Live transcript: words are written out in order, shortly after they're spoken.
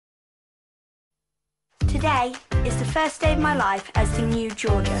Today is the first day of my life as the new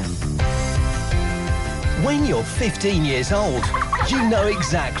Georgia. When you're 15 years old, you know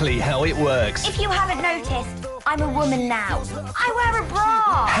exactly how it works. If you haven't noticed, I'm a woman now. I wear a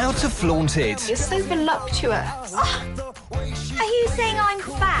bra. How to flaunt it. You're so voluptuous. Oh, are you saying I'm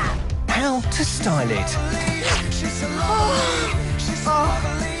fat? How to style it.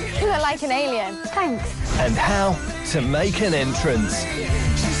 You look like an alien. Thanks. And how to make an entrance.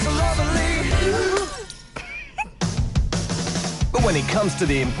 But when it comes to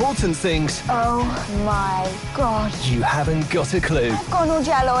the important things... Oh, my God. You haven't got a clue. I've gone all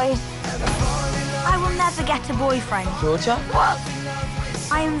jelloid. I will never get a boyfriend. Georgia? What?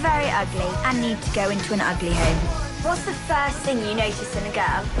 I am very ugly and need to go into an ugly home. What's the first thing you notice in a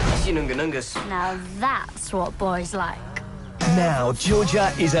girl? Angus. Now that's what boys like. Now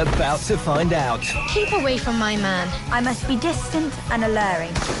Georgia is about to find out. Keep away from my man. I must be distant and alluring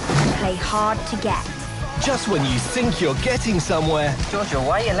and play hard to get. Just when you think you're getting somewhere, Georgia,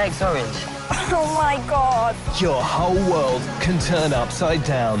 why are your legs orange? Oh, my God. your whole world can turn upside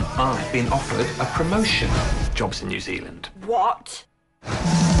down. I've been offered a promotion. Jobs in New Zealand. What?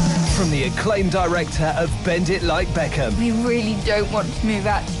 From the acclaimed director of Bend It Like Beckham We really don't want to move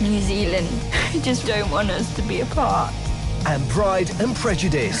out to New Zealand. We just don't want us to be apart. and Pride and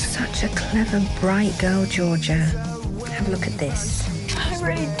Prejudice. Such a clever, bright girl, Georgia. Have a look at this. I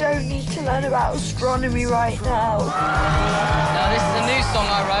really don't need to learn about astronomy right now. Now, this is a new song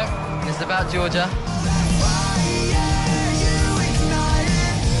I wrote. It's about Georgia.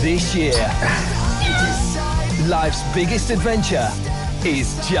 This year, life's biggest adventure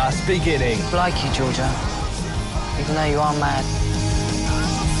is just beginning. I like you, Georgia, even though you are mad.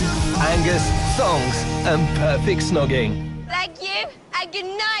 Angus, Thongs and Perfect Snogging. Thank you, and good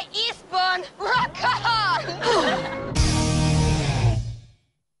night, Eastbourne. Rock on!